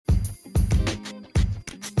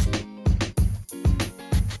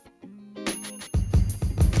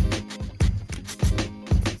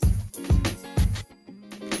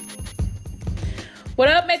What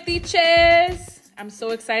up, metiches? I'm so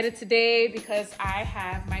excited today because I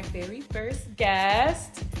have my very first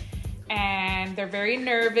guest and they're very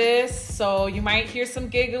nervous. So you might hear some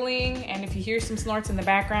giggling, and if you hear some snorts in the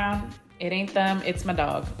background, it ain't them, it's my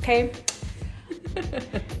dog, okay?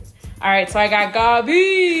 All right, so I got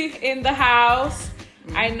Gaby in the house.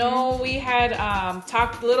 I know we had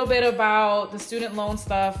talked a little bit about the student loan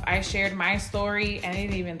stuff. I shared my story, and it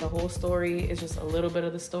ain't even the whole story. It's just a little bit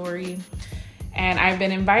of the story. And I've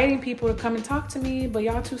been inviting people to come and talk to me, but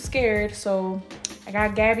y'all too scared. So I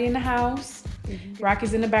got Gaby in the house.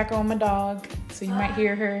 Rocky's in the background with my dog, so you might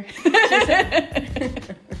hear her.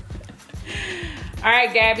 All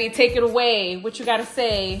right, Gaby, take it away. What you got to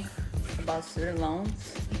say about student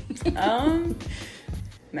loans?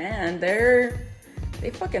 Man, they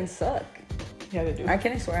fucking suck. Yeah, they do.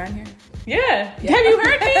 Can I swear on here? Yeah. Have you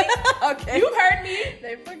heard me? Okay. You heard me.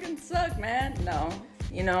 They fucking suck, man. No.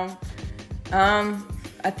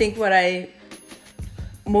 I think what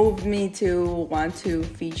moved me to want to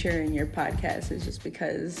feature in your podcast is just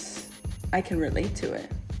because I can relate to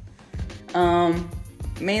it.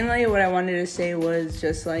 Mainly what I wanted to say was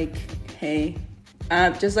just like, hey,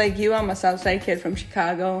 just like you, I'm a Southside kid from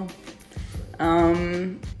Chicago.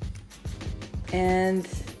 And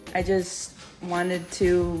I just wanted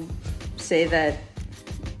to say that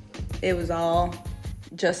it was all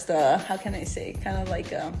just how can I say, kind of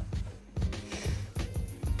like a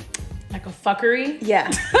fuckery?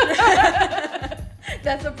 Yeah.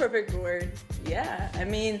 That's a perfect word. Yeah. I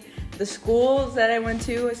mean, the schools that I went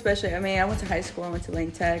to, especially, I went to high school, I went to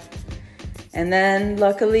Lane Tech. And then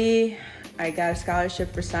luckily I got a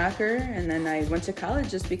scholarship for soccer, and then I went to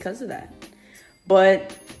college just because of that.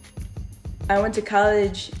 But I went to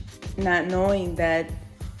college not knowing that,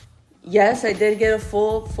 yes, I did get a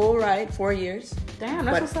full ride, 4 years. Damn,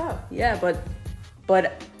 that's what's up. Yeah, but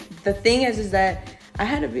the thing is that I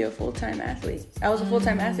had to be a full-time athlete. I was a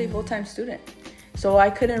full-time athlete, full-time student. So I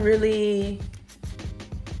couldn't really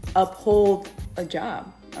uphold a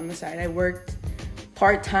job on the side. I worked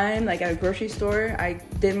part-time, like at a grocery store. I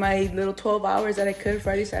did my little 12 hours that I could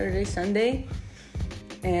Friday, Saturday, Sunday,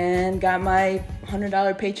 and got my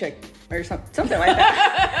 $100 paycheck or something like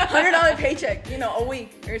that. $100 paycheck, a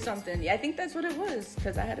week or something. Yeah, I think that's what it was,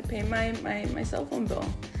 because I had to pay my cell phone bill.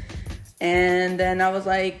 And then I was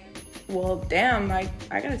like, well, damn, I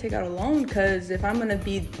gotta take out a loan, because if I'm gonna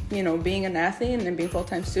be, being an athlete and then being a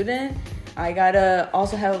full-time student, I gotta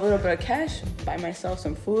also have a little bit of cash, buy myself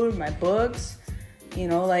some food, my books,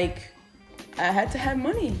 I had to have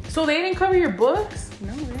money. So they didn't cover your books?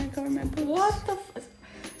 No, they didn't cover my books. What the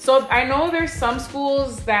So I know there's some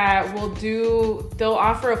schools that they'll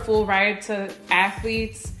offer a full ride to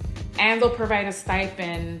athletes, and they'll provide a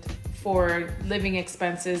stipend for living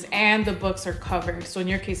expenses, and the books are covered. So in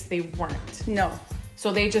your case, they weren't. No.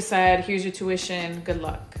 So they just said, here's your tuition, good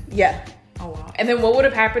luck. Yeah. Oh, wow. And then what would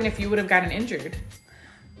have happened if you would have gotten injured?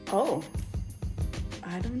 Oh,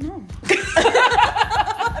 I don't know.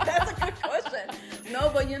 That's a good question. No,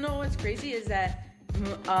 but what's crazy is that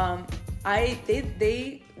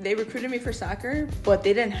they recruited me for soccer, but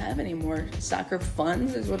they didn't have any more soccer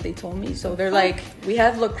funds, is what they told me. So they're like, we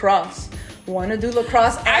have lacrosse. Want to do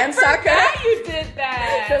lacrosse and soccer? I forgot you did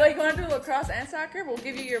that. They're like, want to do lacrosse and soccer? We'll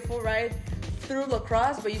give you your full ride through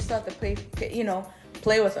lacrosse, but you still have to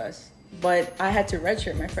play with us. But I had to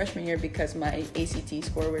redshirt my freshman year because my ACT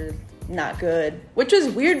score was not good, which was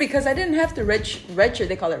weird because I didn't have to redshirt.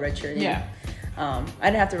 They call it redshirting. Yeah. I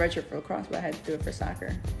didn't have to redshirt for lacrosse, but I had to do it for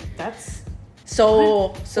soccer. That's...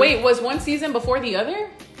 So wait, was one season before the other?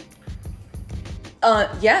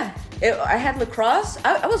 Yeah. I had lacrosse.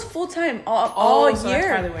 I was full-time all year. So that's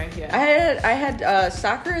probably why, yeah. I had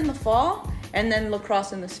soccer in the fall and then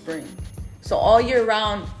lacrosse in the spring. So all year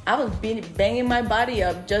round, I was banging my body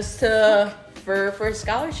up just for a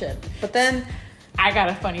scholarship. But then I got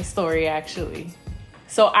a funny story, actually.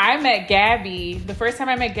 So I met Gaby. The first time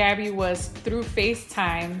I met Gaby was through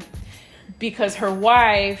FaceTime, because her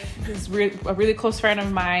wife, who's a really close friend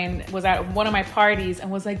of mine, was at one of my parties and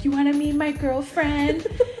was like, you want to meet my girlfriend?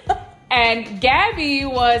 And Gaby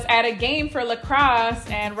was at a game for lacrosse,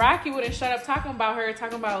 and Rocky wouldn't shut up talking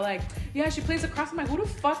about like, yeah, she plays lacrosse. I'm like, who the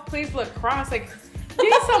fuck plays lacrosse? Like,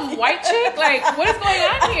 you some white chick? Like, what is going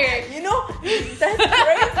on here? That's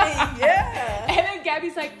crazy. Yeah. And then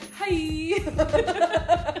Gaby's like, hi.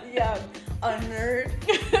 Yeah, a nerd.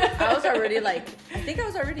 I was already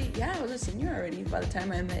I was a senior already by the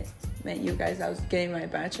time I met you guys. I was getting my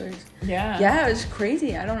bachelor's. Yeah, it was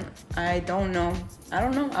crazy. I don't know.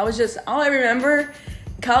 I was just, all I remember,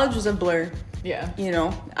 college was a blur. Yeah. You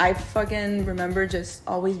know, I fucking remember just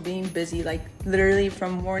always being busy, like literally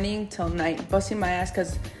from morning till night, busting my ass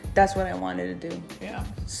because that's what I wanted to do. Yeah.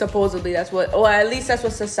 Supposedly that's what, or at least that's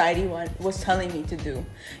what society was telling me to do.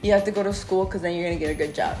 You have to go to school because then you're going to get a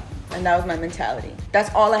good job. And that was my mentality.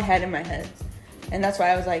 That's all I had in my head. And that's why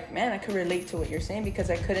I was like, man, I could relate to what you're saying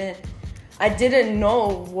because I didn't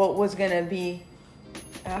know what was going to be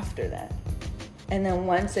after that. And then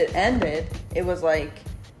once it ended, it was like,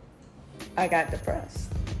 I got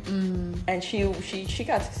depressed. And she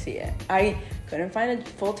got to see it. I couldn't find a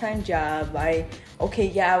full-time job. I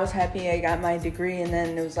was happy I got my degree, and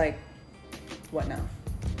then it was like, what now?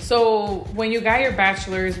 So when you got your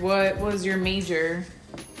bachelor's, what was your major?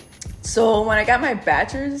 So when I got my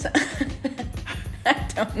bachelor's, I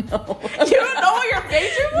don't know. You don't know what your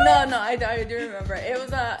major was? No, I do remember.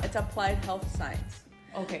 It's applied health science.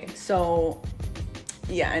 Okay. So,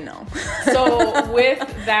 yeah, I know. So with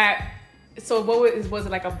that, so what was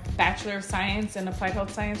it, like a Bachelor of Science in Applied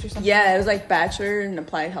Health Science or something? Yeah, it was like Bachelor in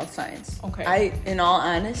Applied Health Science. Okay. In all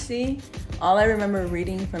honesty, all I remember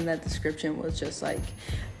reading from that description was just like,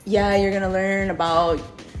 yeah, you're going to learn about,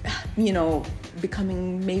 you know,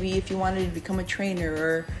 becoming, maybe if you wanted to become a trainer,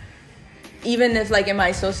 or even if like in my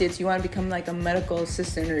associates, you want to become like a medical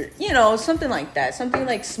assistant, or, you know, something like that. Something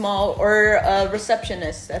like small, or a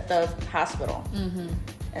receptionist at the hospital. Mm-hmm.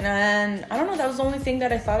 And then, I don't know, that was the only thing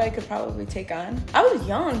that I thought I could probably take on. I was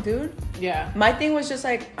young, dude. Yeah. My thing was just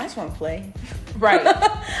like, I just want to play. Right.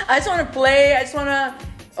 I just want to play. I just want to,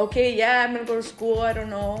 okay, yeah, I'm going to go to school. I don't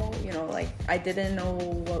know. You know, like, I didn't know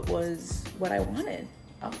what I wanted.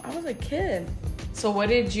 I was a kid. So what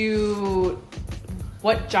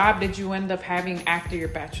job did you end up having after your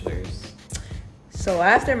bachelor's? So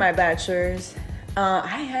after my bachelor's, I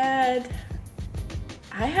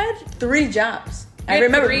had 3 jobs. I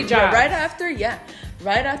remember 3 jobs. Right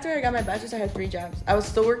after I got my bachelor's, I had 3 jobs. I was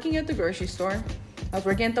still working at the grocery store. I was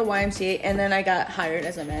working at the YMCA, and then I got hired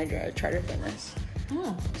as a manager at Charter Fitness.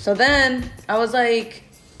 Oh. So then I was like,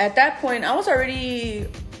 at that point, I was already,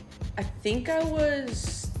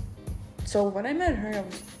 so when I met her, I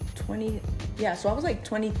was 20, yeah, so I was like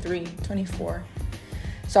 23, 24.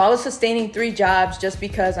 So I was sustaining 3 jobs just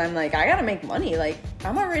because I'm like, I gotta make money. Like,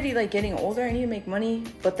 I'm already like getting older, I need to make money.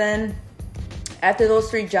 But then after those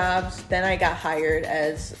 3 jobs, then I got hired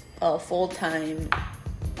as a full-time,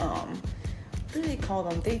 what do they call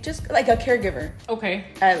them? They just, like a caregiver. Okay.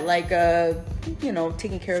 At like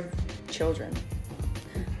taking care of children.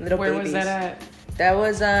 Little Where babies. was that at? That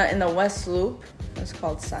was in the West Loop. It was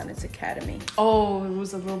called Sonnets Academy. Oh, it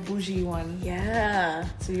was a little bougie one. Yeah.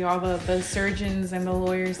 So all the surgeons and the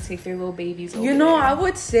lawyers take their little babies over there. I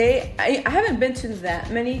would say, I haven't been to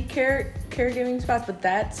that many caregiving spots, but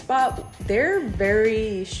that spot, they're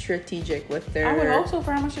very strategic with their... I would hope so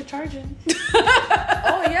for how much they're charging.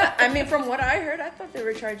 Oh, yeah. I mean, from what I heard, I thought they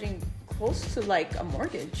were charging close to like a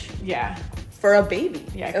mortgage. Yeah. For a baby.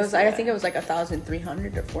 Yeah, I think it was like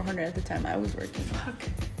 1,300 or 400 at the time I was working. Fuck.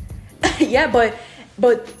 Yeah,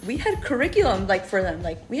 but we had curriculum like for them.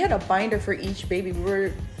 Like, we had a binder for each baby.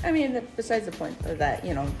 Besides the point of that,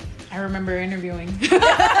 you know. I remember interviewing.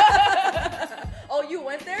 Oh, you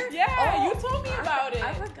went there? Yeah, you told me about it.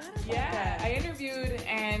 I forgot about that. Yeah, I interviewed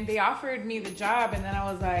and they offered me the job, and then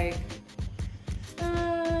I was like,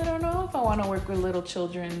 I don't know if I want to work with little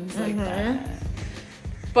children like that.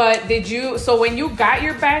 But so when you got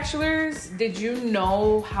your bachelor's, did you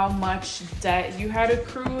know how much debt you had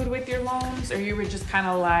accrued with your loans? Or you were just kind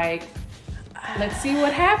of like, let's see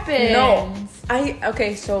what happens? No.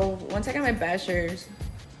 So once I got my bachelor's,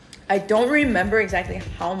 I don't remember exactly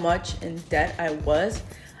how much in debt I was.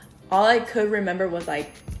 All I could remember was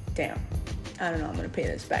like, damn, I don't know, I'm going to pay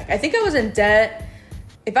this back. I think I was in debt.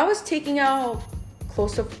 If I was taking out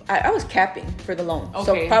close to, I was capping for the loan. Okay.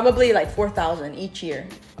 So probably like $4,000 each year.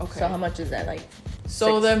 Okay. So how much is that? Like,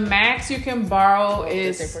 so the max you can borrow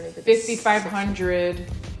is $5,500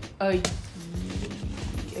 a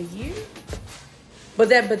year. But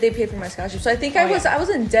they paid for my scholarship. So I think I was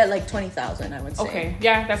in debt like $20,000, I would say. Okay.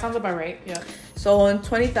 Yeah, that sounds about right. Yeah. So on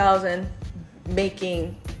 $20,000,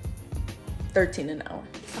 making $13 an hour.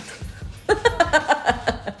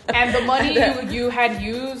 And the money you had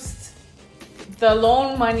used, the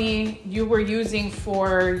loan money you were using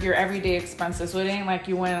for your everyday expenses. So it ain't like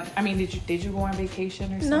you went, did you go on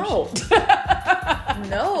vacation or something? No.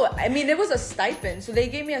 No. I mean, it was a stipend. So they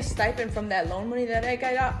gave me a stipend from that loan money that I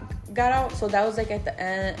got out. So that was like at the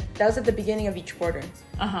end, that was at the beginning of each quarter.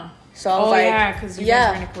 Uh-huh. So I was because you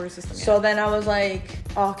guys were in a quarter system. Yeah. So then I was like,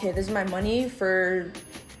 okay, this is my money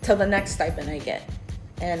till the next stipend I get.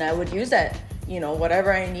 And I would use that,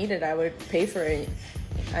 whatever I needed, I would pay for it.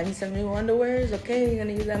 I need some new underwears. Okay, you're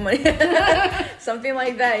gonna use that money. Something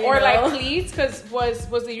like that, you or know? like cleats, because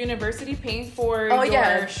was the university paying for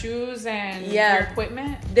your shoes and your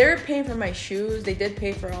equipment? They were paying for my shoes. They did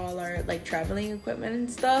pay for all our like traveling equipment and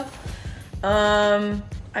stuff.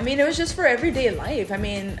 I mean, it was just for everyday life. I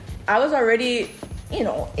mean, I was already, you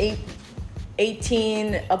know,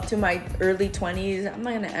 18 up to my early 20s. I'm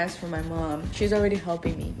not gonna ask for my mom. She's already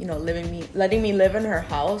helping me, you know, letting me live in her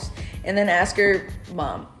house, and then ask her,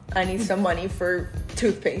 Mom, I need some money for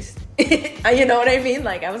toothpaste. You know what I mean?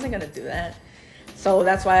 Like, I wasn't gonna do that. So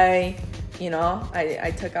that's why, you know,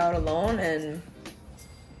 I took out a loan, and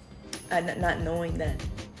not knowing that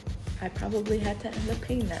I probably had to end up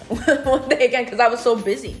paying that one day again, because I was so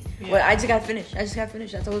busy. Yeah. Well, I just got finished.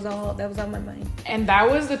 That was on my mind. And that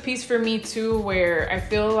was the piece for me too, where I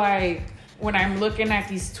feel like when I'm looking at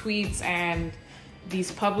these tweets and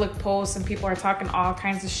these public posts, and people are talking all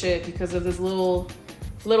kinds of shit because of this little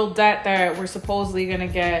debt that we're supposedly gonna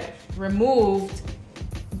get removed.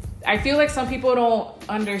 I feel like some people don't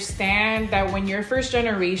understand that when you're first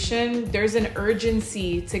generation, there's an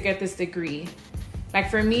urgency to get this degree. Like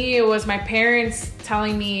for me, it was my parents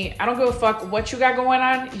telling me, I don't give a fuck what you got going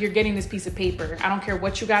on, you're getting this piece of paper. I don't care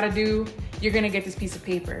what you gotta do, you're gonna get this piece of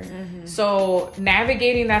paper. Mm-hmm. So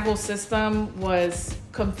navigating that whole system was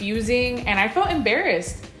confusing, and I felt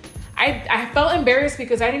embarrassed. I felt embarrassed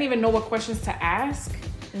because I didn't even know what questions to ask.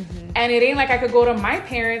 Mm-hmm. And it ain't like I could go to my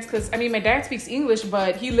parents, because I mean, my dad speaks English,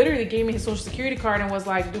 but he literally gave me his social security card and was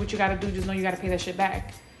like, do what you gotta do, just know you gotta pay that shit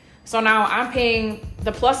back. So now I'm paying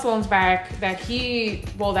the plus loans back that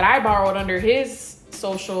I borrowed under his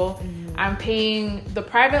social. Mm-hmm. I'm paying the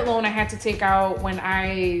private loan I had to take out when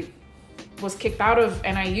I was kicked out of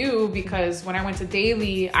NIU, because when I went to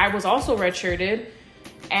Daly, I was also redshirted,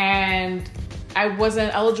 and I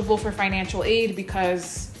wasn't eligible for financial aid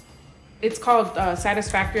because it's called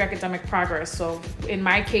satisfactory academic progress. So in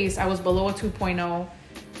my case, I was below a 2.0.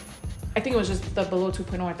 I think it was just the below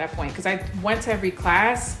 2.0 at that point, because I went to every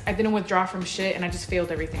class, I didn't withdraw from shit, and I just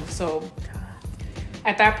failed everything. So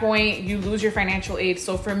at that point, you lose your financial aid.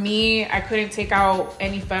 So for me, I couldn't take out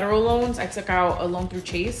any federal loans. I took out a loan through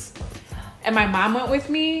Chase, and my mom went with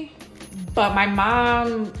me, but my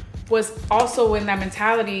mom was also in that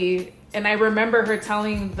mentality. And I remember her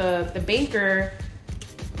telling the banker,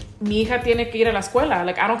 mi hija tiene que ir a la escuela.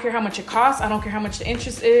 Like, I don't care how much it costs. I don't care how much the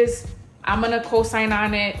interest is. I'm gonna co-sign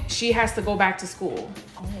on it. She has to go back to school.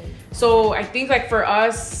 Oh. So I think like for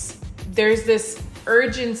us, there's this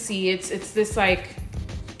urgency. It's this like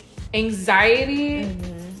anxiety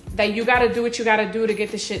that you gotta do what you gotta do to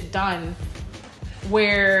get the shit done,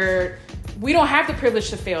 where we don't have the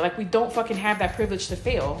privilege to fail. Like, we don't fucking have that privilege to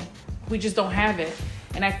fail. We just don't have it.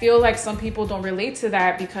 And I feel like some people don't relate to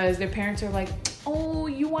that because their parents are like, oh,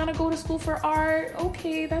 you want to go to school for art?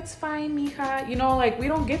 Okay, that's fine, mija. You know, like, we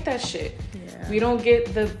don't get that shit. Yeah. We don't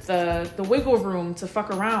get the wiggle room to fuck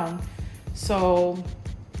around. So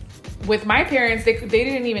with my parents, they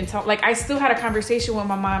didn't even tell. Like, I still had a conversation with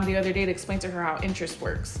my mom the other day to explain to her how interest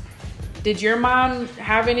works. Did your mom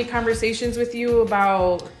have any conversations with you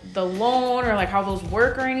about the loan or like how those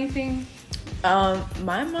work or anything?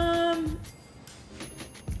 My mom,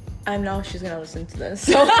 I know she's gonna listen to this.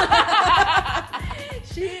 So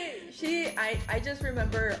I just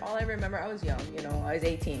remember, all I remember, I was young, you know, I was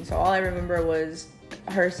 18. So all I remember was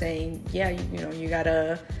her saying, yeah, you know, you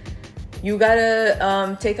gotta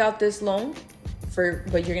take out this loan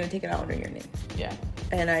but you're gonna take it out under your name. Yeah.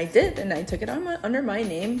 And I did, and I took it under my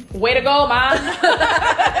name. Way to go, Mom.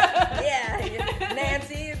 yeah,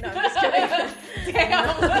 Nancy. No, I'm just kidding.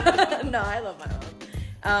 Damn. No, I love my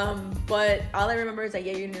mom. But all I remember is like,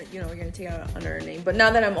 yeah, you're gonna take it out under her name. But now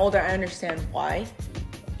that I'm older, I understand why.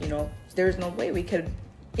 You know, there's no way we could,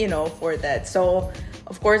 you know, afford that. So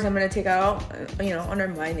of course I'm gonna take it out, you know, under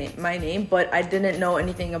my name. But I didn't know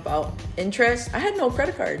anything about interest. I had no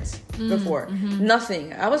credit cards before. Mm-hmm.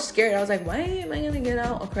 Nothing. I was scared. I was like, why am I gonna get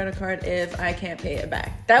out a credit card if I can't pay it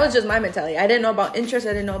back? That was just my mentality. I didn't know about interest. I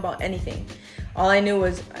didn't know about anything. All I knew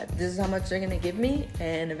was this is how much they're gonna give me,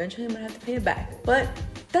 and eventually I'm gonna have to pay it back. But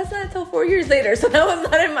that's not until 4 years later, so that was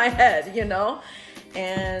not in my head, you know.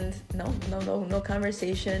 And no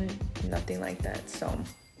conversation, nothing like that. So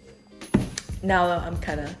now I'm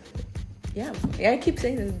kind of, I keep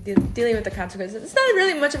saying this, dealing with the consequences. It's not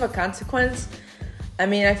really much of a consequence. I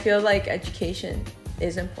mean, I feel like education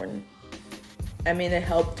is important. I mean, it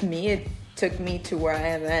helped me. It took me to where I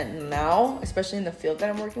am at now, especially in the field that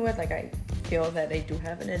I'm working with. Like, I feel that I do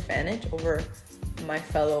have an advantage over my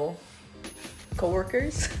fellow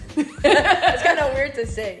coworkers. It's kind of weird to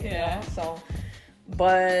say, you know? So,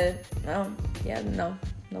 but no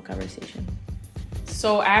conversation.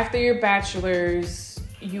 So after your bachelor's,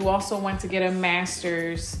 you also went to get a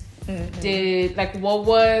master's. What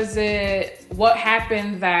was it? What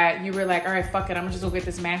happened that you were like, all right, fuck it, I'm just gonna get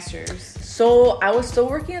this master's? So I was still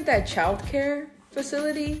working at that childcare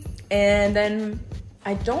facility, and then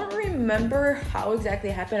I don't remember how exactly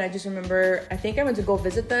it happened. I just remember, I think I went to go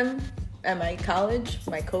visit them at my college,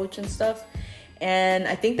 my coach and stuff, and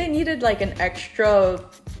I think they needed like an extra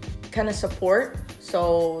kind of support.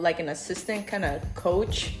 So like an assistant kind of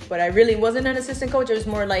coach, but I really wasn't an assistant coach. It was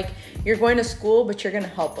more like, you're going to school, but you're going to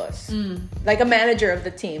help us. Like a manager of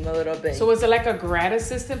the team a little bit. So was it like a grad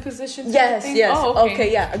assistant position? Yes. Oh, okay.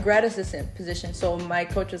 Okay, yeah, a grad assistant position. So my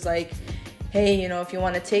coach was like, hey, if you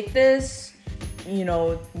want to take this,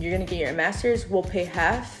 you're going to get your master's, we'll pay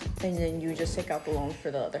half, and then you just take out the loan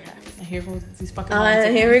for the other half. And here goes these fucking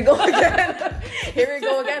loans. Here we go again. Here we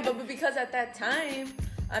go again. But because at that time,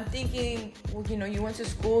 I'm thinking, well, you went to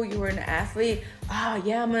school, you were an athlete.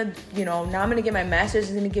 Yeah, I'm going to, now I'm going to get my master's.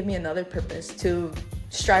 It's going to give me another purpose to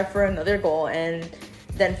strive for another goal and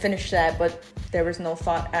then finish that. But there was no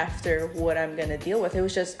thought after what I'm going to deal with. It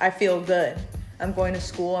was just, I feel good. I'm going to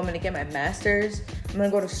school. I'm going to get my master's. I'm going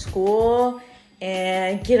to go to school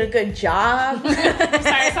and get a good job. I'm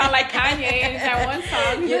sorry, it sound like Kanye in that one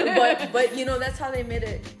song. Yeah, but that's how they made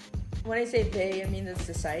it. When I say they, I mean the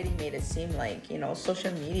society made it seem like,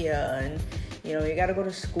 social media and, you got to go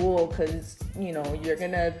to school because, you're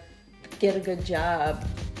going to get a good job.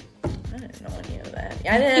 I didn't know any of that.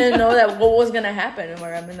 I didn't know that what was going to happen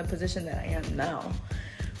where I'm in the position that I am now.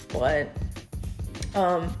 But,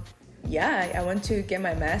 yeah, I went to get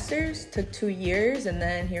my master's, took 2 years, and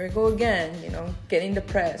then here we go again, getting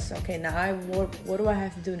depressed. Okay, now what do I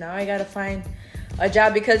have to do? Now I got to find a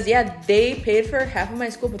job because, yeah, they paid for half of my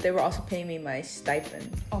school, but they were also paying me my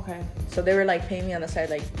stipend. Okay. So they were, like, paying me on the side,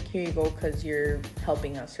 like, here you go because you're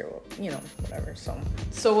helping us or, whatever.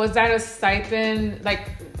 So was that a stipend? Like,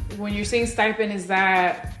 when you're saying stipend, is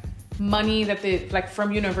that money that they, like,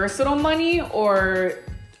 from Universal money, or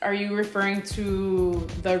are you referring to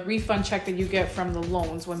the refund check that you get from the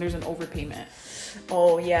loans when there's an overpayment?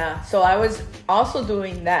 Oh, yeah. So I was also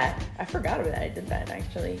doing that. I forgot about that. I did that,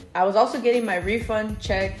 actually. I was also getting my refund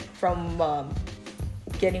check from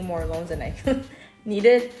getting more loans than I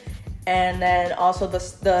needed. And then also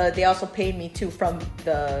they also paid me, too, from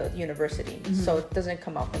the university. Mm-hmm. So it doesn't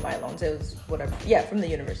come out from my loans. It was whatever. Yeah, from the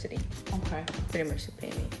university. Okay. Pretty much to pay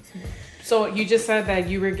me. So you just said that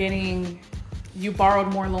you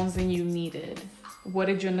borrowed more loans than you needed. What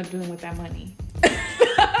did you end up doing with that money?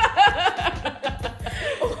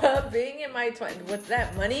 Well, being in my 20s, with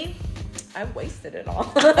that money, I wasted it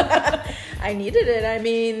all. I needed it. I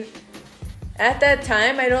mean, at that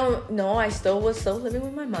time, I don't know. I was still living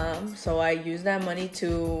with my mom. So I used that money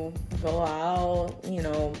to go out,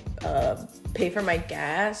 pay for my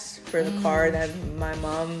gas for the car that my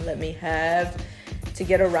mom let me have. To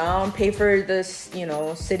get around, pay for this,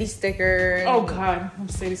 city sticker. Oh God,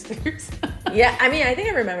 city stickers. Yeah, I mean, I think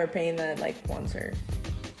I remember paying that like once or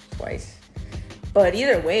twice. But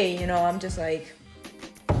either way, I'm just like,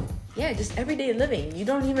 yeah, just everyday living. You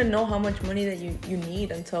don't even know how much money that you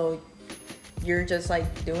need until you're just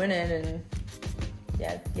like doing it, and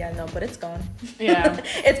no, but it's gone. Yeah,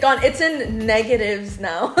 it's gone. It's in negatives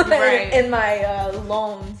now. Right. in my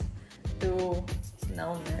loans through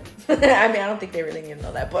Nelnet. I mean, I don't think they really need to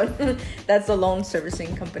know that, but that's the loan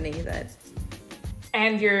servicing company that.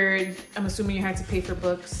 And I'm assuming you had to pay for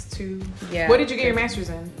books too. Yeah. What did you get your master's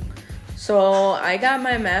in? So I got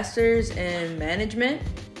my master's in management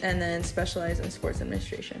and then specialized in sports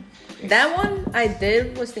administration. That one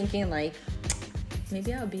was thinking like,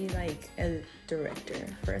 maybe I'll be like a director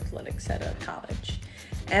for athletics at a college.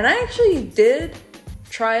 And I actually did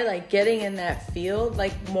try like getting in that field,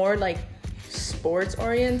 like more like sports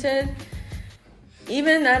oriented.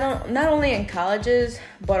 Even not only in colleges,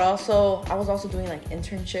 but also I was also doing like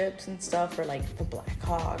internships and stuff for like the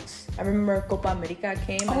Blackhawks. I remember Copa America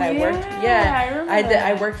came and I worked. Yeah, I remember.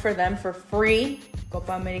 I worked for them for free.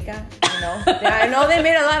 Copa America, Yeah, I know they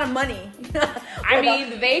made a lot of money. I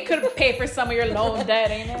mean, they could pay for some of your loan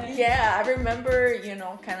debt, ain't it? Yeah, I remember,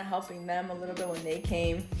 kind of helping them a little bit when they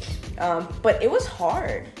came. But it was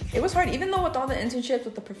hard. It was hard, even though with all the internships,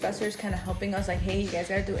 with the professors kind of helping us, like, hey, you guys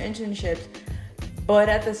got to do internships. But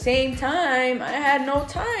at the same time, I had no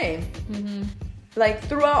time. Mm-hmm. Like,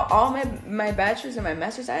 throughout all my bachelor's and my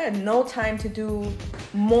master's, I had no time to do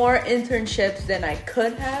more internships than I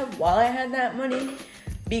could have while I had that money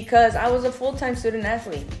because I was a full-time student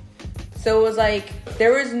athlete. So it was like,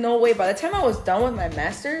 there was no way. By the time I was done with my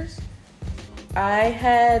master's, I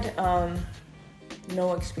had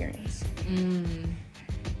no experience.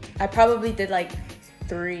 I probably did like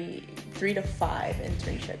three to five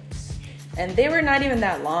internships, and they were not even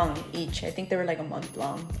that long each. I think they were like a month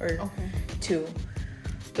long or two.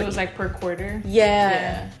 So it was like per quarter?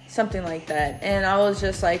 Yeah, something like that. And I was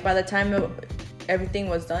just like, by the time everything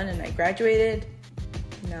was done and I graduated,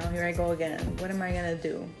 now here I go again. What am I gonna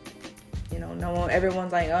do? You know,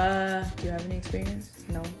 everyone's like, do you have any experience?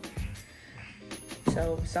 No.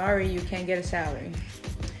 So sorry, you can't get a salary.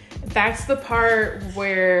 That's the part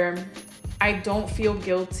where I don't feel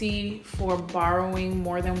guilty for borrowing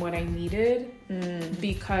more than what I needed,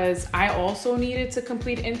 because I also needed to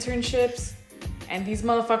complete internships, and these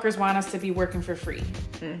motherfuckers want us to be working for free.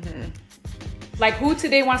 Like, who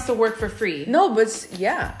today wants to work for free? No, but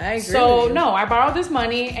yeah, I agree. So no, I borrowed this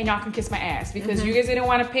money and y'all can kiss my ass, because you guys didn't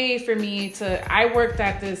want to pay for me to. I worked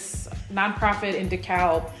at this nonprofit in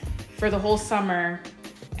DeKalb for the whole summer,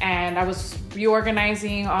 and I was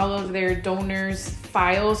reorganizing all of their donors'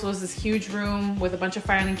 files. It was this huge room with a bunch of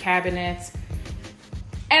filing cabinets.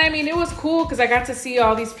 And I mean, it was cool because I got to see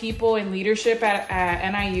all these people in leadership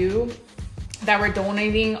at NIU that were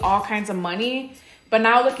donating all kinds of money. But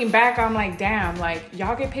now looking back, I'm like, damn, like,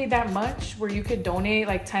 y'all get paid that much where you could donate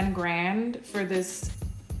like 10 grand for this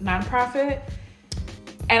nonprofit?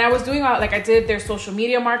 And I was doing I did their social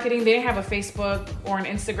media marketing. They didn't have a Facebook or an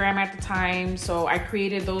Instagram at the time. So I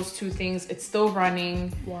created those two things. It's still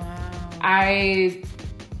running. Wow.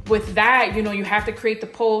 With that, you know, you have to create the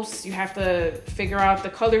posts. You have to figure out the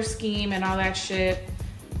color scheme and all that shit.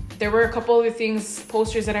 There were a couple other things,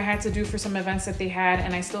 posters that I had to do for some events that they had.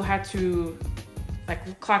 And I still had to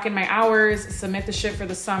like clock in my hours, submit the shit for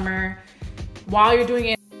the summer. While you're doing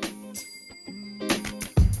it,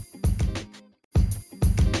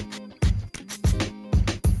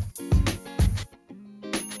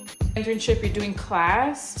 internship, you're doing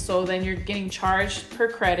class, so then you're getting charged per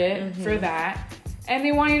credit for that, and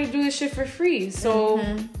they want you to do this shit for free. So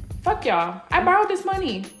fuck y'all, I borrowed this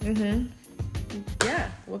money. Yeah,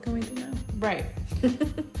 what can we do now? Right.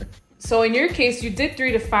 So in your case, you did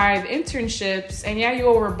 3 to 5 internships, and yeah, you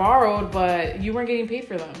over borrowed, but you weren't getting paid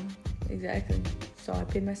for them. Exactly. So I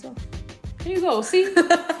paid myself. There you go. See?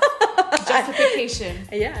 Justification.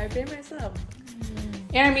 Yeah, I paid myself.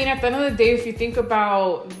 And I mean, at the end of the day, if you think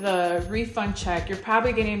about the refund check, you're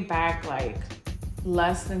probably getting back like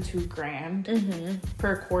less than $2,000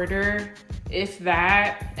 per quarter, if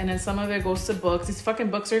that. And then some of it goes to books. These fucking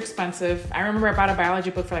books are expensive. I remember I bought a biology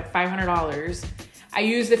book for like $500. I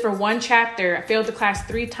used it for one chapter. I failed the class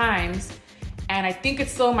 3 times. And I think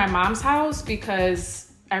it's still in my mom's house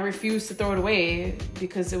because I refused to throw it away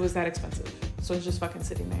because it was that expensive. So it's just fucking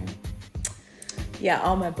sitting there. Yeah,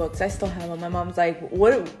 all my books. I still have them. My mom's like,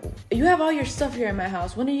 "What? You have all your stuff here in my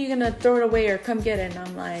house. When are you gonna throw it away or come get it?" And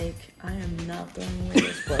I'm like, "I am not throwing away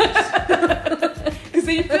this books."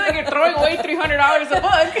 So you feel like you're throwing away $300 a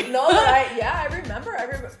book? No, but I remember.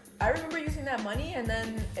 I remember using that money and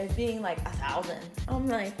then it being like $1,000. I'm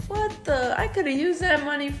like, what the? I could have used that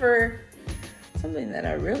money for something that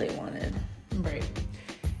I really wanted. Right.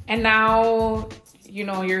 And now, you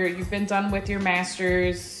know, you've been done with your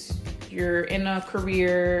master's. You're in a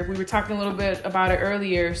career. We were talking a little bit about it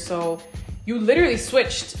earlier. So you literally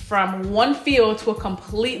switched from one field to a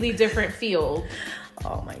completely different field.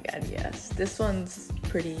 Oh my God, yes. This one's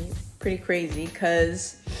pretty crazy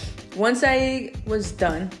because once I was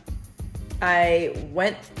done, I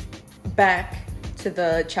went back to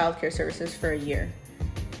the childcare services for a year.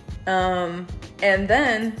 And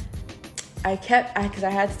then because I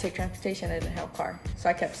had to take transportation, I didn't have a car. So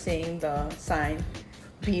I kept seeing the sign,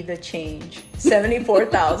 "Be the change,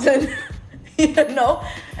 74,000, you know?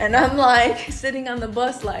 And I'm like sitting on the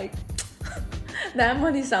bus like, that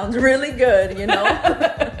money sounds really good, you know?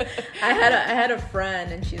 I had a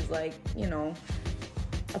friend and she's like, you know,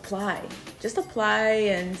 just apply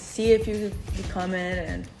and see if you become it.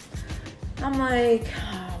 And I'm like,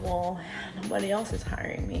 well, nobody else is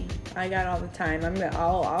hiring me. I got all the time.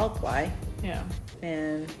 I'll apply. Yeah.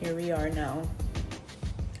 And here we are now.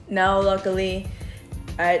 Now, luckily,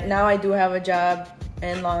 I do have a job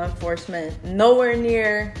in law enforcement, nowhere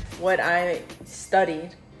near what I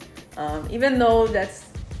studied. Even though that's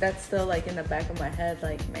still like in the back of my head,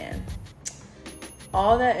 like, man,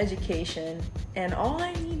 all that education and all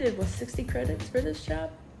I needed was 60 credits for this job.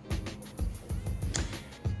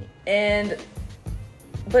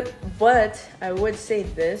 But I would say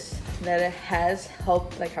this, that it has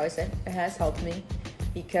helped, like how I said, it has helped me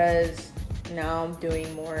because now I'm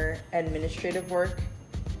doing more administrative work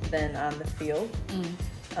than on the field.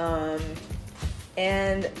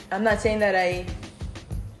 And I'm not saying that I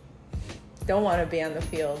don't want to be on the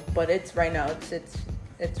field, but it's right now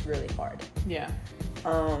it's really hard. Yeah.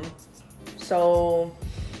 So,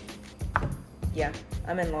 yeah,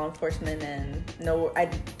 I'm in law enforcement, and no, I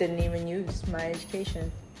didn't even use my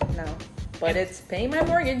education now. But it's paying my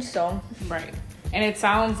mortgage, so. Right. And it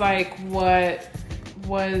sounds like what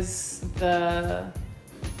was the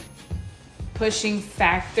pushing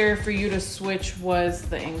factor for you to switch was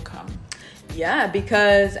the income. Yeah,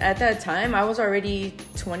 because at that time I was already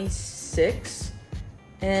 26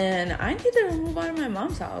 and I needed to move out of my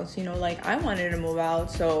mom's house. You know, like I wanted to move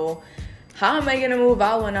out. So how am I going to move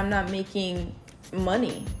out when I'm not making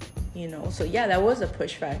money? You know, so yeah, that was a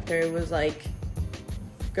push factor. It was like,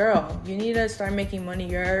 girl, you need to start making money.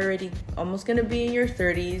 You're already almost going to be in your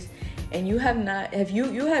 30s and you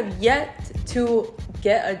have yet to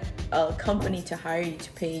get a company to hire you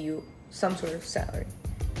to pay you some sort of salary.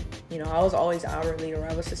 You know, I was always hourly, or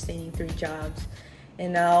I was sustaining 3 jobs.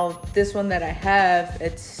 And now this one that I have,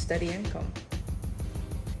 it's steady income.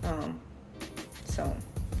 So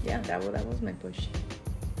yeah, that was my push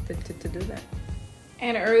to do that.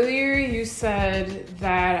 And earlier you said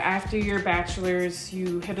that after your bachelor's,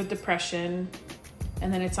 you hit a depression.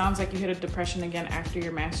 And then it sounds like you hit a depression again after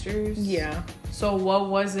your master's. Yeah. So what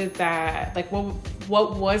was it that, like,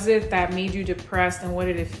 what was it that made you depressed, and what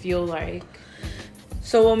did it feel like?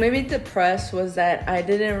 So what made me depressed was that I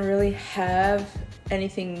didn't really have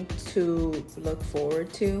anything to look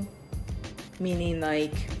forward to. Meaning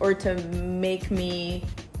like, or to make me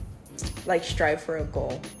like strive for a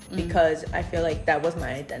goal. Because I feel like that was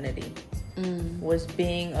my identity. Was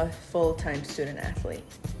being a full-time student athlete.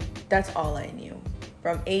 That's all I knew.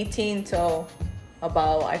 From 18 till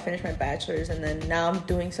about I finished my bachelor's, and then now I'm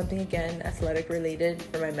doing something again athletic related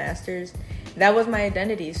for my master's. That was my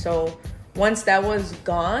identity. So once that was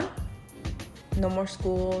gone, no more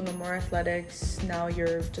school, no more athletics. Now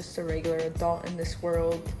you're just a regular adult in this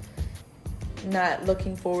world, not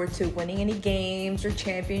looking forward to winning any games or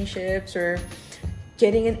championships or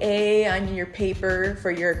getting an A on your paper for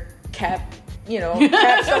your capstone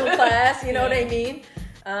class. You know what I mean?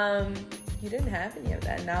 You didn't have any of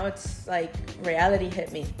that. Now it's like reality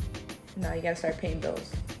hit me. Now you gotta start paying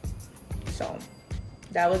bills. So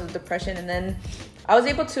that was a depression. And then I was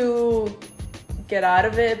able to get out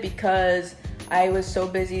of it because I was so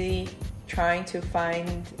busy trying to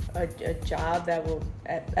find a job that will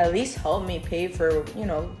at least help me pay for, you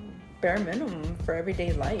know, bare minimum for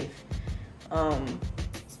everyday life.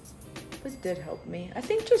 What did help me? I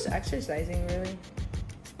think just exercising, really.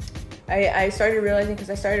 I started realizing, because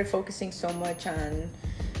I started focusing so much on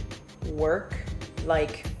work,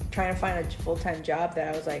 like trying to find a full-time job,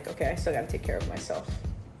 that I was like, okay, I still got to take care of myself.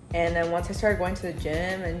 And then once I started going to the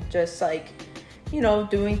gym and just like, you know,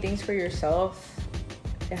 doing things for yourself,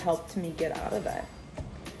 it helped me get out of that.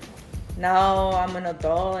 Now I'm an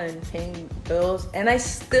adult and paying bills, and I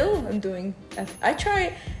still am doing,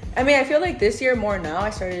 I feel like this year more now, I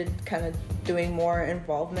started kind of doing more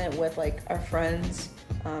involvement with like our friends.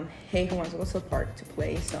 Hey, who wants to go to the park to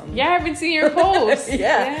play some? Yeah, I've been seeing your posts.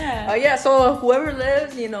 Yeah. So whoever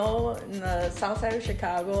lives, you know, in the south side of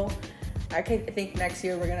Chicago, I think next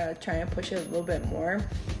year we're gonna try and push it a little bit more.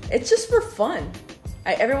 It's just for fun.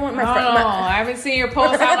 I haven't seen your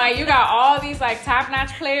posts. I'm like, you got all these like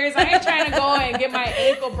top-notch players. I ain't trying to go and get my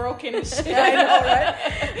ankle broken and shit. I know,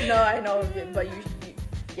 right? No, I know, but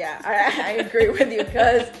I agree with you,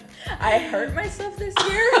 because I hurt myself this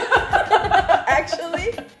year,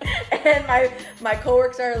 actually. And my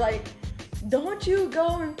coworkers are like, don't you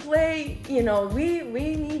go and play, you know, we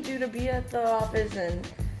need you to be at the office. And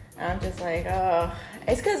I'm just like, oh,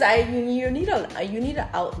 it's because you need an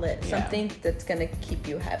outlet, something that's gonna keep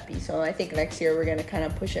you happy. So I think next year we're gonna kind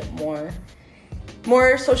of push it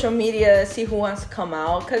more social media, see who wants to come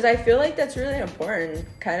out, because I feel like that's really important,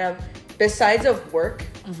 kind of besides of work,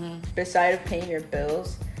 besides of paying your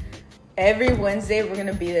bills. Every Wednesday we're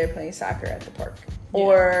gonna be there playing soccer at the park,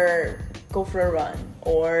 or go for a run,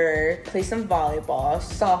 or play some volleyball,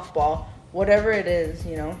 softball, whatever it is.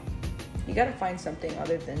 You know, you gotta find something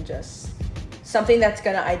other than just something that's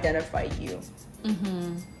gonna identify you.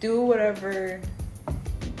 Do whatever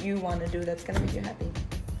you want to do that's gonna make you happy.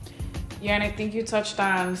 Yeah, and I think you touched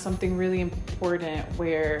on something really important,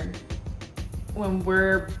 where when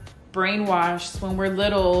we're brainwashed, when we're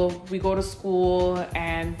little, we go to school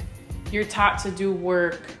and you're taught to do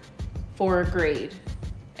work for a grade.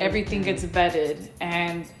 Everything gets vetted,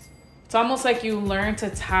 and it's almost like you learn to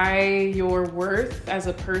tie your worth as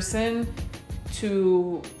a person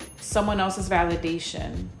to someone else's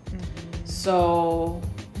validation. So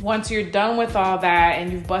once you're done with all that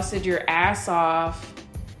and you've busted your ass off,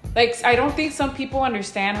 like, I don't think some people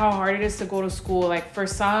understand how hard it is to go to school. Like, for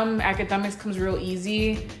some, academics comes real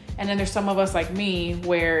easy, And then there's some of us like me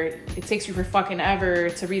where it takes you for fucking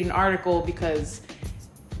ever to read an article, because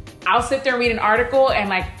I'll sit there and read an article and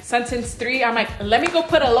like sentence 3, I'm like, let me go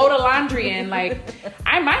put a load of laundry in. Like,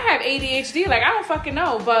 I might have ADHD. Like, I don't fucking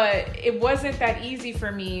know. But it wasn't that easy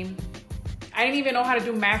for me. I didn't even know how to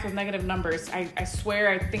do math with negative numbers. I swear,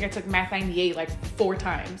 I think I took math 98 like 4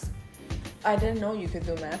 times. I didn't know you could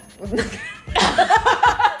do math with negative.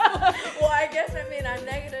 Well, I guess, I mean, I'm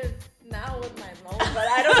negative now with my loan, but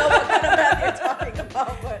I don't know what kind of math you're talking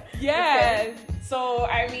about. But yeah. Okay. So,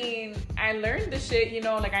 I mean, I learned the shit, you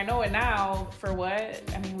know, like I know it now for what?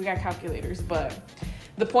 I mean, we got calculators, but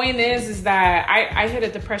the point is that I hit a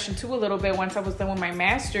depression too a little bit once I was done with my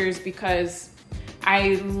master's, because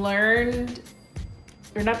I learned,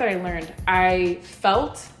 or not that I learned, I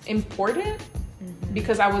felt important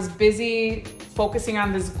because I was busy focusing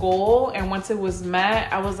on this goal. And once it was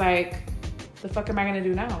met, I was like, the fuck am I gonna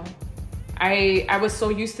do now? I was so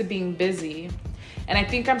used to being busy. And I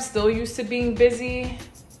think I'm still used to being busy,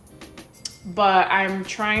 but I'm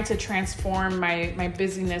trying to transform my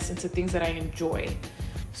busyness into things that I enjoy.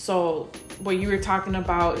 So what you were talking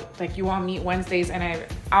about, like you want meet Wednesdays, and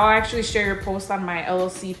I'll actually share your post on my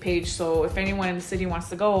LLC page. So if anyone in the city wants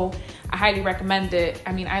to go, I highly recommend it.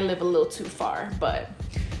 I mean, I live a little too far, but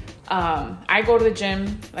I go to the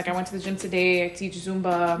gym. Like I went to the gym today. I teach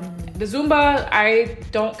Zumba. The Zumba, I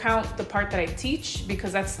don't count the part that I teach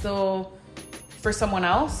because that's still for someone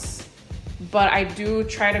else. But I do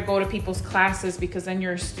try to go to people's classes because then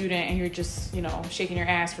you're a student and you're just, you know, shaking your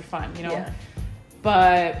ass for fun, you know? Yeah.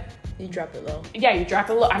 But you drop it low. Yeah, you drop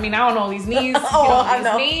it low. I mean, I don't know, these knees,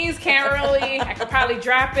 these knees can't really, I could probably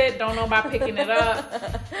drop it. Don't know about picking it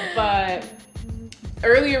up. But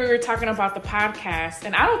earlier we were talking about the podcast,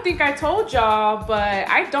 and I don't think I told y'all, but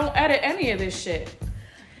I don't edit any of this shit.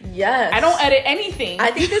 Yes. I don't edit anything. I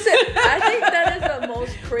think that is the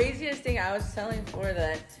most craziest thing. I was telling Flora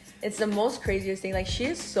that it's the most craziest thing. Like, she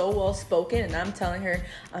is so well spoken, and I'm telling her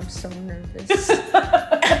I'm so nervous.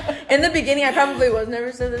 In the beginning, I probably was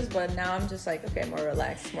nervous of this, but now I'm just like, okay, more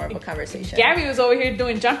relaxed, more of a conversation. Gabby was over here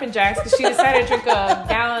doing jumping jacks because she decided to drink a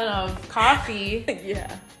gallon of coffee.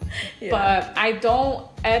 Yeah. But I don't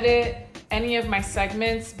edit any of my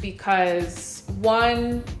segments because,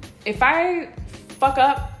 one, if I fuck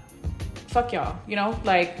up, fuck y'all, you know?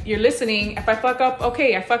 Like, you're listening. If I fuck up,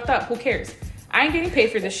 okay, I fucked up. Who cares? I ain't getting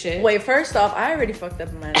paid for this shit. Wait, first off, I already fucked up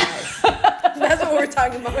in my life. That's what we're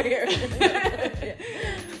talking about here.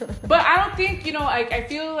 But I don't think, you know, I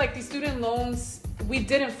feel like these student loans, we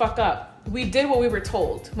didn't fuck up. We did what we were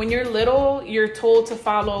told. When you're little, you're told to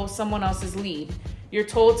follow someone else's lead. You're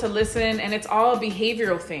told to listen, and it's all a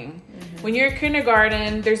behavioral thing. When you're in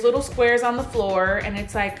kindergarten, there's little squares on the floor, and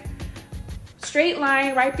it's like, straight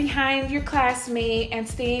line right behind your classmate and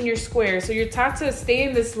stay in your square. So you're taught to stay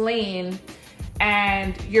in this lane,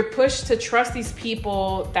 and you're pushed to trust these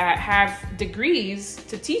people that have degrees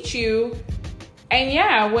to teach you. And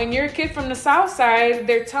yeah, when you're a kid from the South Side,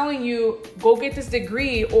 they're telling you, go get this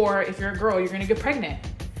degree, or if you're a girl, you're gonna get pregnant,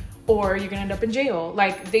 or you're gonna end up in jail.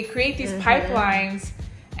 Like, they create these pipelines.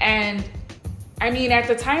 And I mean, at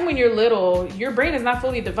the time when you're little, your brain is not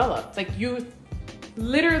fully developed. Like, you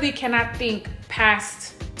literally cannot think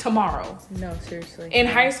past tomorrow. No, seriously. In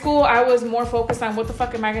high school, I was more focused on what the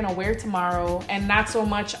fuck am I gonna wear tomorrow, and not so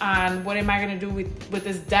much on what am I gonna do with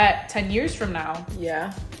this debt 10 years from now.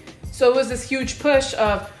 Yeah. So it was this huge push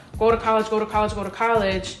of go to college, go to college, go to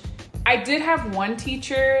college. I did have one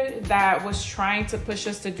teacher that was trying to push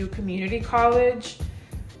us to do community college,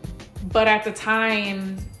 but at the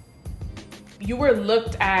time, you were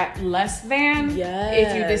looked at less than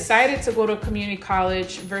if you decided to go to community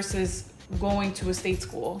college versus going to a state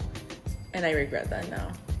school. And I regret that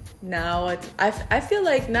now. Now, I feel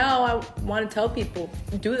like now I want to tell people,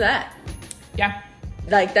 do that. Yeah.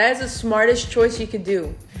 Like, that is the smartest choice you could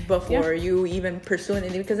do before you even pursue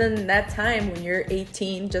anything. Because in that time, when you're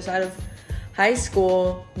 18, just out of high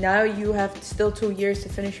school, now you have still 2 years to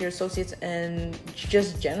finish your associates in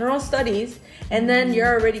just general studies. And then you're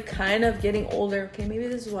already kind of getting older. Okay, maybe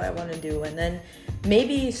this is what I want to do. And then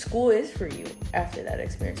maybe school is for you after that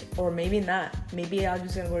experience. Or maybe not. Maybe I'm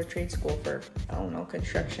just going to go to trade school for, I don't know,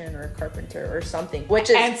 construction or carpenter or something.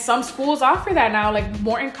 And some schools offer that now. Like,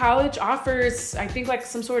 Morton College offers, I think, like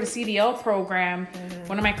some sort of CDL program.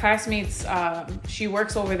 One of my classmates, she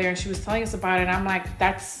works over there, and she was telling us about it. And I'm like,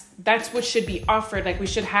 that's what should be offered. Like, we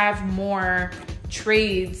should have more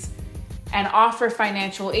trades and offer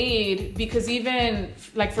financial aid, because even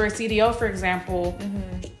like for a CDL, for example,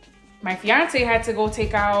 my fiance had to go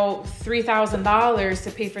take out $3,000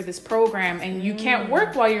 to pay for this program, and you can't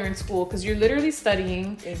work while you're in school because you're literally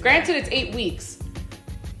studying. Granted, it's 8 weeks,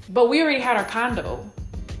 But we already had our condo.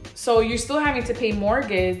 So you're still having to pay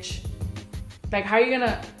mortgage. Like, how are you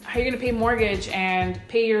gonna pay mortgage and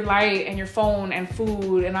pay your light and your phone and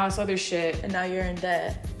food and all this other shit? And now you're in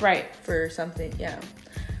debt. Right. For something, yeah.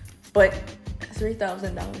 But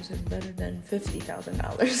 $3,000 is better than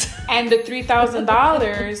 $50,000. And the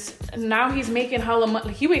 $3,000, now he's making hella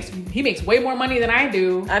money. He makes way more money than I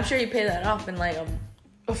do. I'm sure you pay that off in like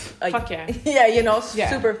fuck yeah. Yeah, you know,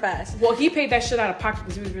 super fast. Well, he paid that shit out of pocket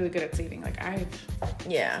because he was really good at saving. Like,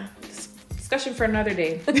 yeah. Discussion for another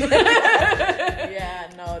day. That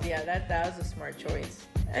was a smart choice.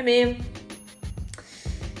 I mean,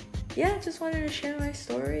 yeah, just wanted to share my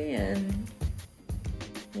story, and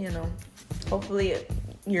you know, hopefully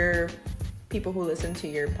your people who listen to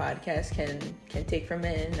your podcast can take from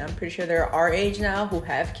it. And I'm pretty sure they're our age now who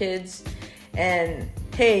have kids. And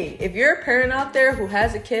hey, if you're a parent out there who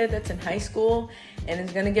has a kid that's in high school and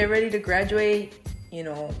is gonna get ready to graduate, you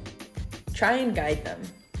know, try and guide them.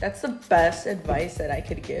 That's the best advice that I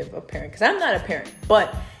could give a parent, because I'm not a parent.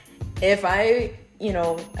 But if I, you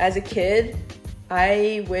know, as a kid,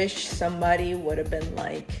 I wish somebody would have been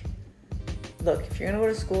like, look, if you're gonna go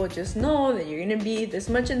to school, just know that you're gonna be this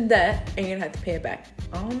much in debt and you're gonna have to pay it back.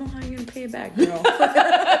 I don't know how you're gonna pay it back, girl.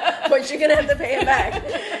 But you're gonna have to pay it back.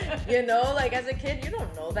 You know, like as a kid, you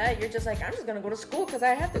don't know that. You're just like, I'm just gonna go to school because I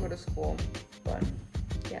have to go to school. But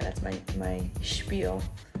yeah, that's my spiel.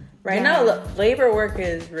 Right now, labor work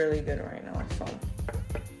is really good right now. So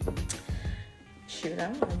shoot, I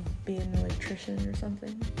want to be an electrician or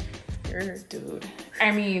something. Dude,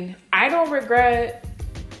 I mean, I don't regret.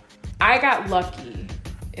 I got lucky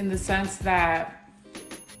in the sense that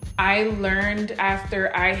I learned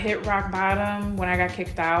after I hit rock bottom when I got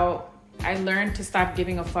kicked out. I learned to stop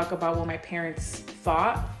giving a fuck about what my parents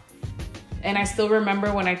thought. And I still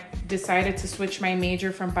remember when I decided to switch my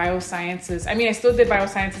major from biosciences. I mean, I still did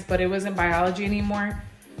biosciences, but it wasn't biology anymore.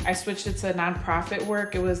 I switched it to nonprofit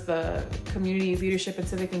work. It was the Community Leadership and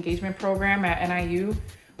Civic Engagement program at NIU.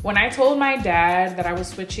 When I told my dad that I was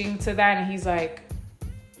switching to that, and he's like,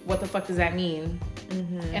 what the fuck does that mean?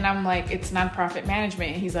 Mm-hmm. And I'm like, it's nonprofit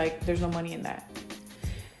management. And he's like, there's no money in that.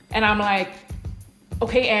 And I'm like,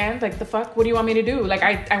 okay, and like the fuck, what do you want me to do? Like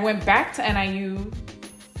I went back to NIU,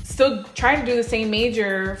 still trying to do the same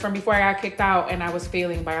major from before I got kicked out, and I was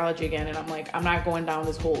failing biology again. And I'm like, I'm not going down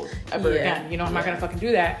this hole ever again. You know, I'm not gonna fucking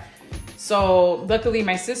do that. So luckily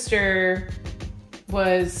my sister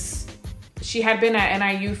she had been at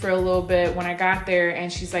NIU for a little bit when I got there,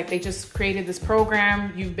 and she's like, they just created this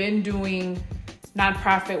program. You've been doing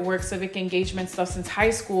nonprofit work, civic engagement stuff since high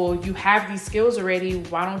school. You have these skills already.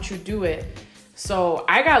 Why don't you do it? So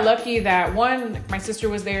I got lucky that one, my sister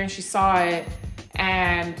was there and she saw it.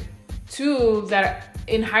 And two, that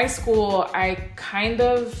in high school, I kind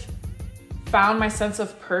of found my sense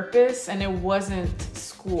of purpose, and it wasn't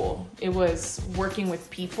school. It was working with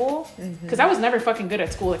people, because I was never fucking good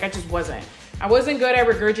at school. Like I just wasn't. I wasn't good at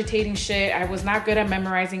regurgitating shit. I was not good at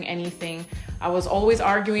memorizing anything. I was always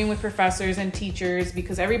arguing with professors and teachers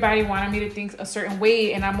because everybody wanted me to think a certain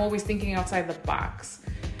way, and I'm always thinking outside the box.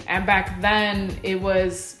 And back then it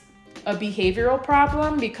was a behavioral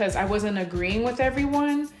problem because I wasn't agreeing with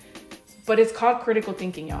everyone. But it's called critical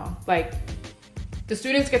thinking, y'all. Like, the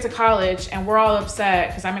students get to college and we're all upset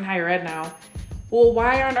because I'm in higher ed now. Well,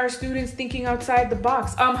 why aren't our students thinking outside the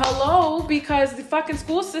box? Hello, because the fucking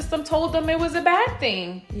school system told them it was a bad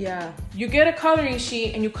thing. Yeah. You get a coloring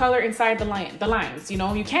sheet and you color inside the lines. You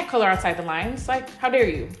know, you can't color outside the lines. Like, how dare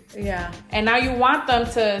you? Yeah. And now you want them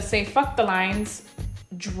to say, fuck the lines,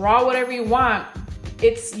 draw whatever you want.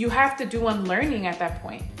 You have to do unlearning at that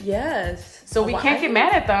point. Yes. So we can't get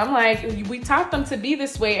mad at them. Like, we taught them to be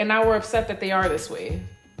this way, and now we're upset that they are this way.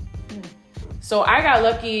 So I got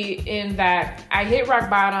lucky in that I hit rock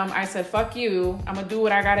bottom. I said, fuck you. I'm going to do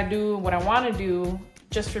what I got to do, what I want to do,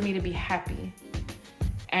 just for me to be happy.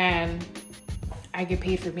 And I get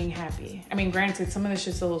paid for being happy. I mean, granted, some of this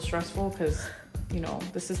shit's a little stressful because, you know,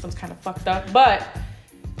 the system's kind of fucked up. But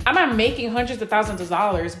I'm not making hundreds of thousands of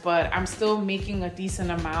dollars, but I'm still making a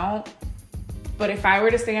decent amount. But if I were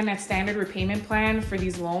to stay on that standard repayment plan for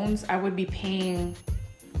these loans, I would be paying,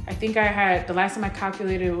 I think the last time I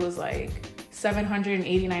calculated, it was like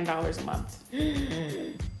 $789 a month.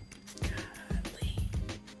 Godly.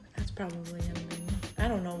 That's probably amazing. I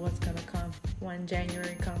don't know what's gonna come when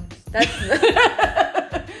January comes.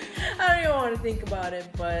 I don't even want to think about it,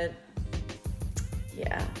 but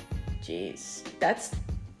yeah, jeez, that's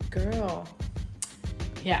girl.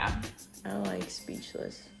 Yeah, I'm like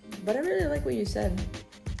speechless, but I really like what you said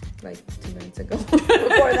like 2 minutes ago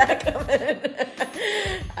before that coming.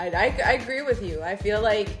 I agree with you. I feel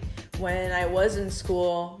like when I was in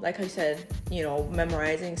school, like I said, you know,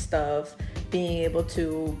 memorizing stuff, being able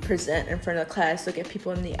to present in front of class, look at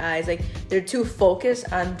people in the eyes, like they're too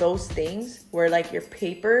focused on those things where like your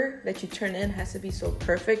paper that you turn in has to be so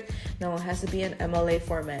perfect. No, it has to be in MLA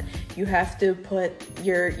format. You have to put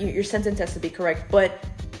your sentence has to be correct. But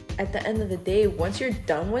at the end of the day, once you're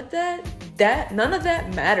done with that none of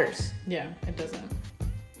that matters. Yeah, it doesn't.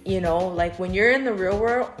 You know, like when you're in the real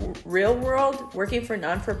world working for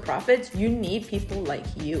non-for-profits, you need people like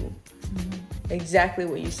you. Mm-hmm. Exactly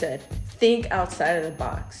what you said. Think outside of the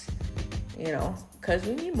box, you know, because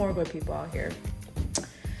we need more good people out here.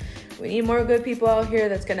 We need more good people out here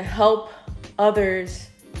that's going to help others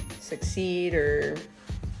succeed or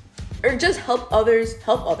just help others.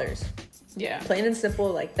 Yeah. Plain and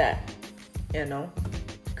simple like that, you know,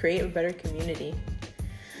 create a better community.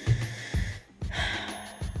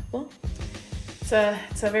 Well, it's a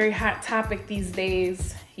very hot topic these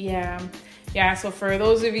days. Yeah. So for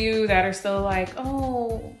those of you that are still like,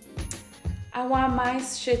 oh, I want my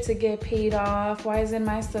shit to get paid off. Why isn't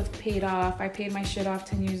my stuff paid off? I paid my shit off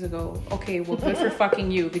 10 years ago. Okay, well, good for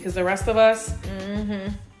fucking you, because the rest of us,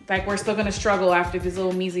 like, we're still gonna struggle after this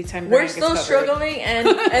little measly 10 grand we're gets still covered. struggling, and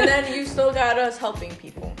then you still got us helping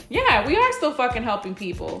people. Yeah, we are still fucking helping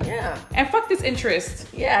people. Yeah. And fuck this interest.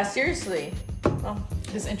 Yeah, seriously. Oh.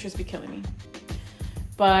 This interest be killing me.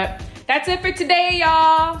 But that's it for today,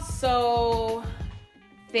 y'all. So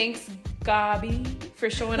thanks, Gaby, for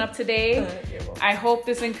showing up today. I hope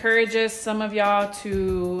this encourages some of y'all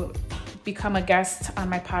to become a guest on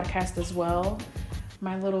my podcast as well.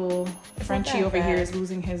 My little Frenchie over here is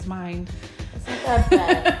losing his mind. It's not that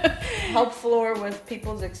bad. Help Floor with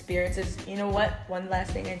people's experiences. You know what? One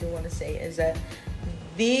last thing I do want to say is that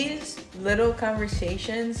these little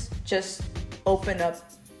conversations just open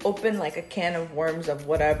like a can of worms of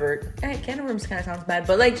whatever. Can of worms kind of sounds bad,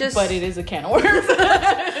 but like just... But it is a can of worms.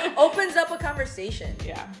 Opens up a conversation.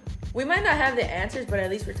 Yeah. We might not have the answers, but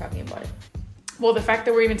at least we're talking about it. Well, the fact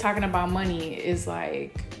that we're even talking about money is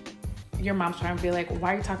like... Your mom's trying to be like,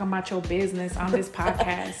 why are you talking about your business on this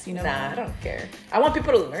podcast? You know? Nah, I don't care. I want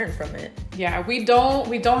people to learn from it. Yeah, we don't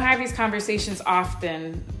have these conversations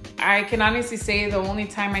often. I can honestly say the only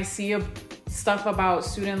time I see stuff about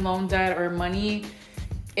student loan debt or money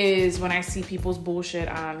is when I see people's bullshit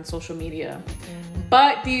on social media. Mm-hmm.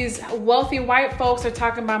 But these wealthy white folks are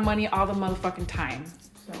talking about money all the motherfucking time.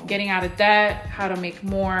 So, getting out of debt, how to make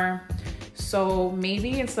more. So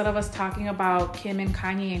maybe instead of us talking about Kim and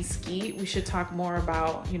Kanye and Skeet, we should talk more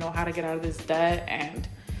about, you know, how to get out of this debt and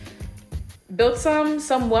build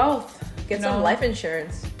some wealth. Get some life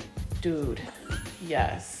insurance. Dude,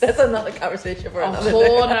 yes. That's another conversation for another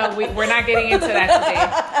day. We're not getting into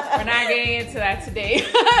that today.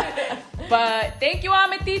 But thank you all,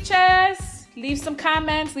 metiches. Leave some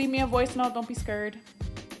comments. Leave me a voice note. Don't be scared.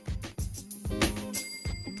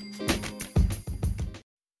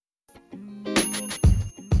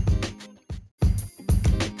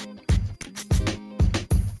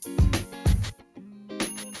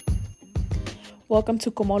 Welcome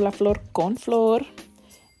to Como la Flor con Flor.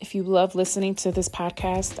 If you love listening to this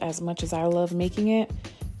podcast as much as I love making it,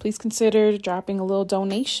 please consider dropping a little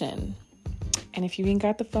donation. And if you ain't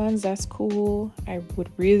got the funds, that's cool. I would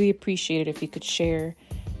really appreciate it if you could share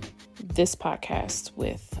this podcast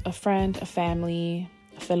with a friend, a family,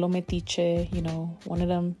 a fellow metiche, you know, one of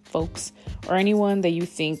them folks, or anyone that you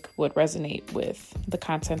think would resonate with the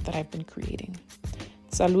content that I've been creating.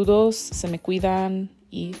 Saludos, se me cuidan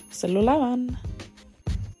y se lo lavan.